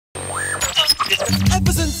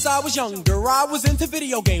Ever since I was younger, I was into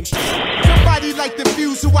video games. Somebody like the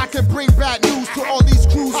view so I can bring bad news to all these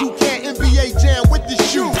crews who can't NBA jam with the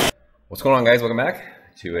shoe. What's going on, guys? Welcome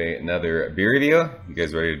back to another beer review. You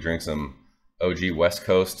guys ready to drink some OG West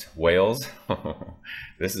Coast Wales?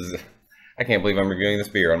 This is, I can't believe I'm reviewing this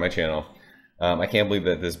beer on my channel. I can't believe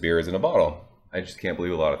that this beer is in a bottle. I just can't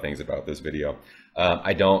believe a lot of things about this video.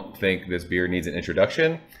 I don't think this beer needs an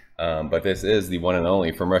introduction, but this is the one and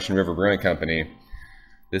only from Russian River Brewing Company.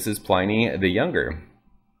 This is Pliny the Younger.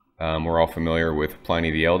 We're all familiar with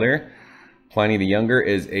Pliny the Elder. Pliny the Younger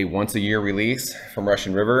is a once-a-year release from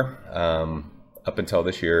Russian River. Up until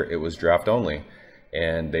this year, it was draft only,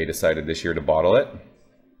 and they decided this year to bottle it.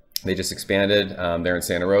 They just expanded. They're in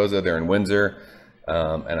Santa Rosa, they're in Windsor,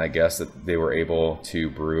 and I guess that they were able to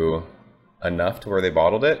brew enough to where they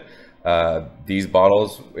bottled it. These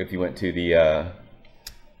bottles, if you went to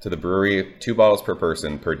the brewery, 2 bottles per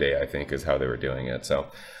person per day, I think is how they were doing it. So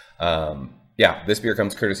yeah, this beer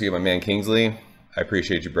comes courtesy of my man Kingsley. I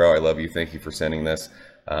appreciate you, bro. I love you. Thank you for sending this.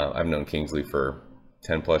 I've known Kingsley for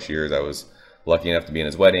 10 plus years. I was lucky enough to be in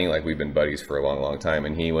his wedding. Like, we've been buddies for a long time,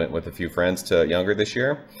 and he went with a few friends to Younger this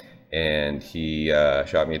year, and he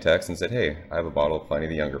shot me a text and said, hey, I have a bottle of Pliny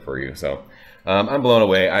the Younger for you. So I'm blown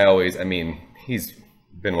away. I mean, he's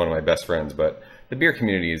been one of my best friends, but the beer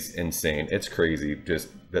community is insane. It's crazy just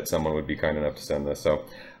that someone would be kind enough to send this. So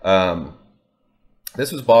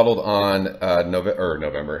this was bottled on February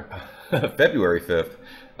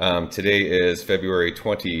 5th. Today is February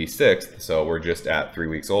 26th, so we're just at 3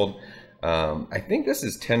 weeks old. I think this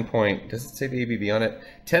is 10 point, does it say the ABV on it?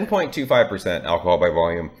 10.25% alcohol by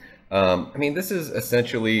volume. I mean, this is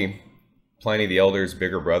essentially Pliny the Elder's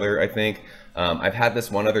bigger brother, I think. I've had this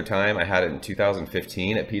one other time. I had it in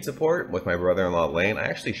 2015 at Pizza Port with my brother-in-law Lane. I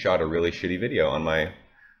actually shot a really shitty video on my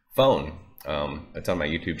phone. It's on my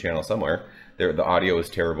YouTube channel somewhere. The audio was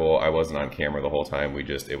terrible. I wasn't on camera the whole time.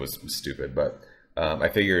 It was stupid. But I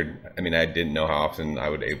figured, I mean, I didn't know how often I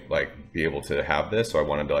would be able to have this, so I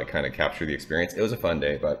wanted to kind of capture the experience. It was a fun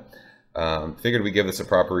day, but figured we'd give this a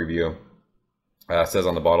proper review. It says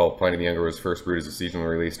on the bottle, Pliny the Younger was first brewed as a seasonal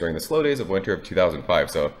release during the slow days of winter of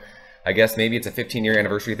 2005. So I guess maybe it's a 15-year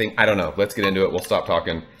anniversary thing. I don't know. Let's get into it. We'll stop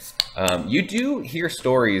talking. You do hear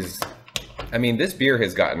stories. I mean, this beer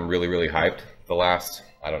has gotten really hyped the last,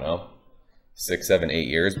 I don't know, 6, 7, 8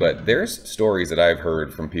 years. But there's stories that I've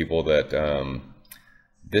heard from people that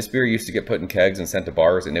this beer used to get put in kegs and sent to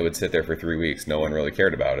bars, and it would sit there for 3 weeks. No one really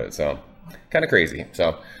cared about it. So kind of crazy.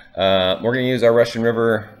 So we're going to use our Russian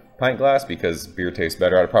River pint glass because beer tastes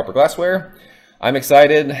better out of proper glassware. I'm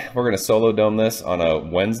excited. We're going to solo dome this on a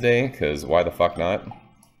Wednesday because why the fuck not?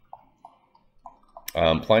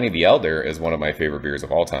 Pliny the Elder is one of my favorite beers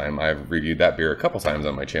of all time. I've reviewed that beer a couple times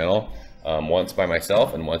on my channel. Once by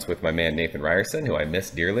myself and once with my man Nathan Ryerson, who I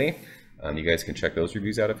miss dearly. You guys can check those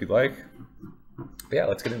reviews out if you'd like. But yeah,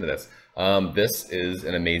 let's get into this. This is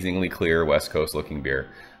an amazingly clear West Coast looking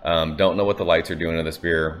beer. Don't know what the lights are doing to this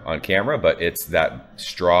beer on camera, but it's that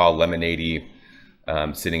straw lemonade-y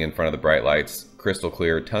sitting in front of the bright lights, crystal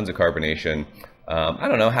clear, tons of carbonation. I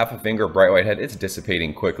don't know, half a finger of bright white head. It's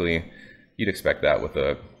dissipating quickly. You'd expect that with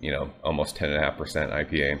a, almost 10.5%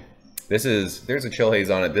 IPA. There's a chill haze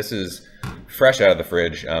on it. This is fresh out of the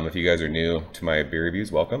fridge. If you guys are new to my beer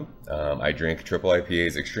reviews, welcome. I drink triple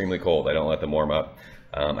IPAs extremely cold. I don't let them warm up.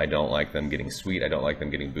 I don't like them getting sweet. I don't like them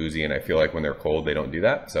getting boozy, and I feel like when they're cold, they don't do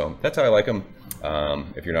that. So that's how I like them.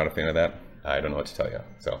 If you're not a fan of that, I don't know what to tell you.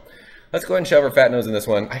 So let's go ahead and shove our fat nose in this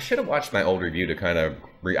one. I should have watched my old review to kind of,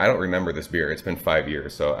 I don't remember this beer. It's been 5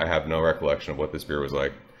 years, so I have no recollection of what this beer was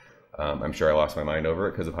like. I'm sure I lost my mind over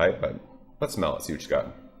it because of hype, but let's smell it, see what you got.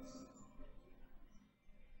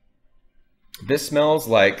 This smells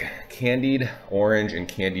like candied orange and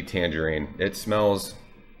candied tangerine. It smells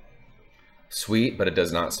sweet, but it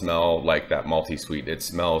does not smell like that malty sweet. It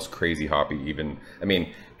smells crazy hoppy even. I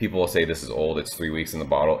mean, people will say this is old. It's 3 weeks in the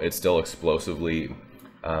bottle. It's still explosively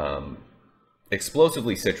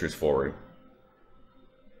citrus forward.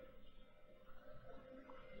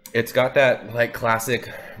 It's got that like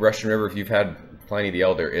classic Russian River. If you've had Pliny the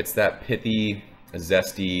Elder, it's that pithy,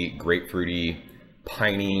 zesty, grapefruity,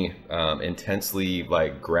 piney, intensely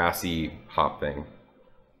like grassy hop thing.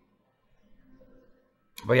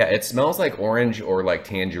 But yeah, it smells like orange or like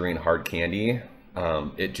tangerine hard candy.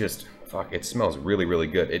 It smells really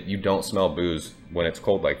good. You don't smell booze when it's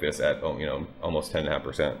cold like this at, almost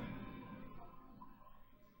 10.5%.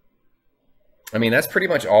 I mean, that's pretty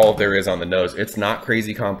much all there is on the nose. It's not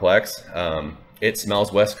crazy complex. It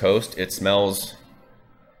smells West Coast. It smells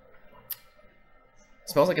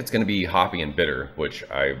like it's going to be hoppy and bitter, which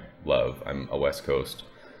I love. I'm a West Coast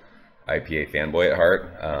IPA fanboy at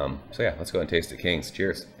heart. So yeah, let's go and taste it. Kings.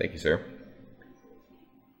 Cheers. Thank you, sir.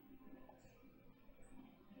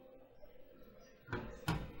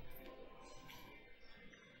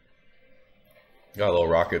 Got a little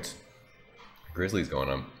Rockets Grizzlies going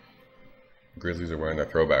on. Grizzlies are wearing their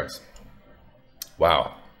throwbacks.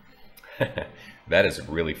 Wow. That is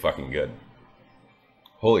really fucking good.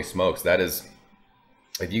 Holy smokes. That is,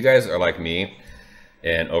 if you guys are like me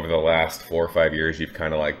and over the last 4 or 5 years you've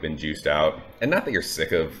kind of like been juiced out, and not that you're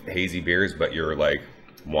sick of hazy beers, but you're like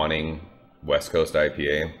wanting West Coast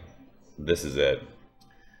IPA, this is it.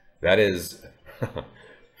 That is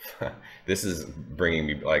this is bringing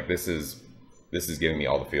me like, this is giving me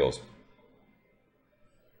all the feels.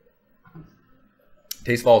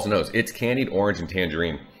 Taste, follows, and nose. It's candied orange and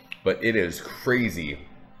tangerine, but it is crazy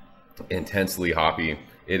intensely hoppy.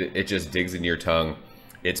 It just digs in your tongue.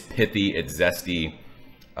 It's pithy, it's zesty,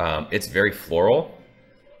 it's very floral.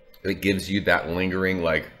 It gives you that lingering,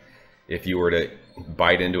 like if you were to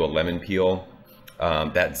bite into a lemon peel,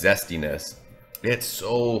 that zestiness. It's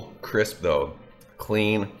so crisp though,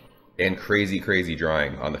 clean, and crazy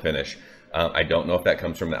drying on the finish. I don't know if that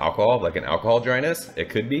comes from the alcohol, like an alcohol dryness. It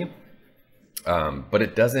could be. But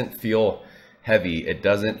it doesn't feel heavy. It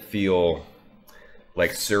doesn't feel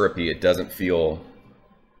like syrupy. It doesn't feel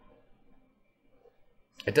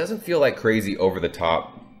like crazy over the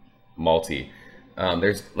top malty.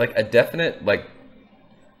 There's like a definite like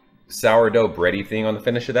sourdough bready thing on the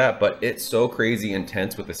finish of that, but it's so crazy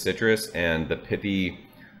intense with the citrus and the pithy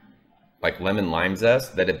like lemon lime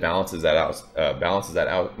zest that it balances that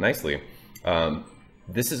out nicely.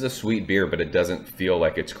 This is a sweet beer, but it doesn't feel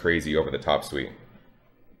like it's crazy over the top sweet.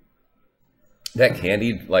 That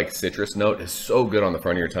candied like citrus note is so good on the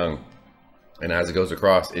front of your tongue, and as it goes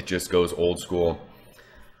across, it just goes old school.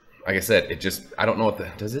 Like I said, it just, I don't know what the,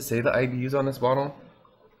 does it say the IBUs on this bottle?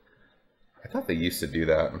 I thought they used to do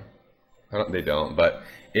that. They don't, but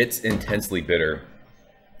it's intensely bitter,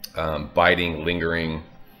 biting, lingering.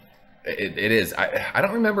 It is. I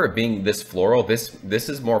don't remember it being this floral. This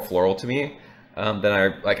is more floral to me than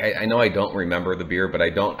I know I don't remember the beer, but I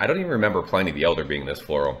don't even remember Pliny the Elder being this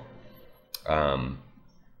floral.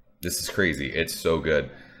 This is crazy. It's so good.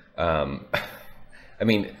 I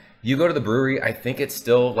mean, you go to the brewery, I think it's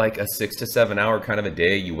still like a 6 to 7 hour kind of a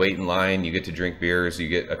day. You wait in line, you get to drink beers, you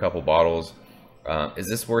get a couple bottles. Is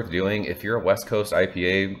this worth doing? If you're a West Coast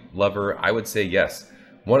IPA lover, I would say yes.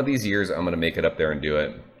 One of these years, I'm going to make it up there and do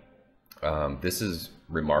it. This is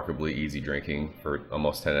remarkably easy drinking for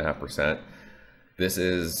almost 10.5%. This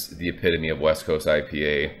is the epitome of West Coast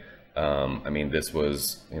IPA. I mean, this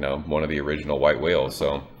was, you know, one of the original white whales.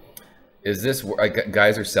 So is this, like,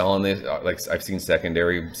 guys are selling this, like I've seen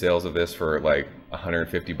secondary sales of this for like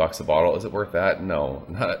 $150 a bottle. Is it worth that? No,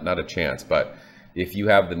 not a chance. But if you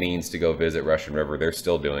have the means to go visit Russian River, they're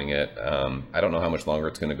still doing it. I don't know how much longer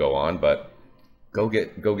it's going to go on, but go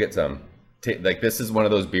get some. Like, this is one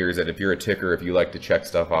of those beers that if you're a ticker, if you like to check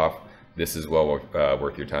stuff off, this is well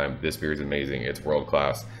worth your time. This beer is amazing. It's world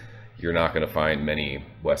class. You're not going to find many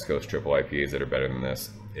West Coast triple IPAs that are better than this.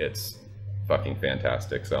 It's fucking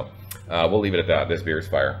fantastic. So we'll leave it at that. This beer is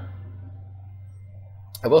fire.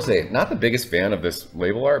 I will say, not the biggest fan of this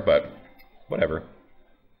label art, but whatever.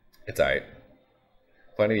 It's alright.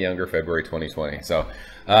 Pliny the Younger, February 2020. So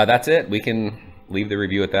that's it. We can leave the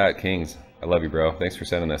review at that. Kings, I love you, bro. Thanks for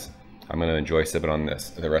sending this. I'm going to enjoy sipping on this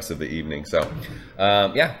the rest of the evening. So,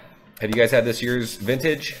 yeah. Have you guys had this year's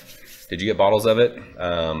vintage? Did you get bottles of it?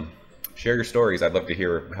 Share your stories. I'd love to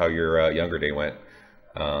hear how your younger day went.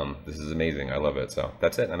 This is amazing. I love it. So,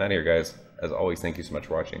 that's it. I'm out of here, guys. As always, thank you so much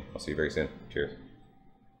for watching. I'll see you very soon. Cheers.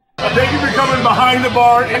 Thank you for coming behind the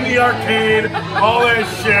bar, in the arcade, all that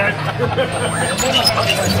shit.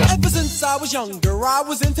 Ever since I was younger, I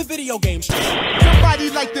was into video games.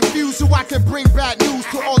 Somebody like the views so I can bring bad news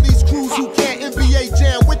to all these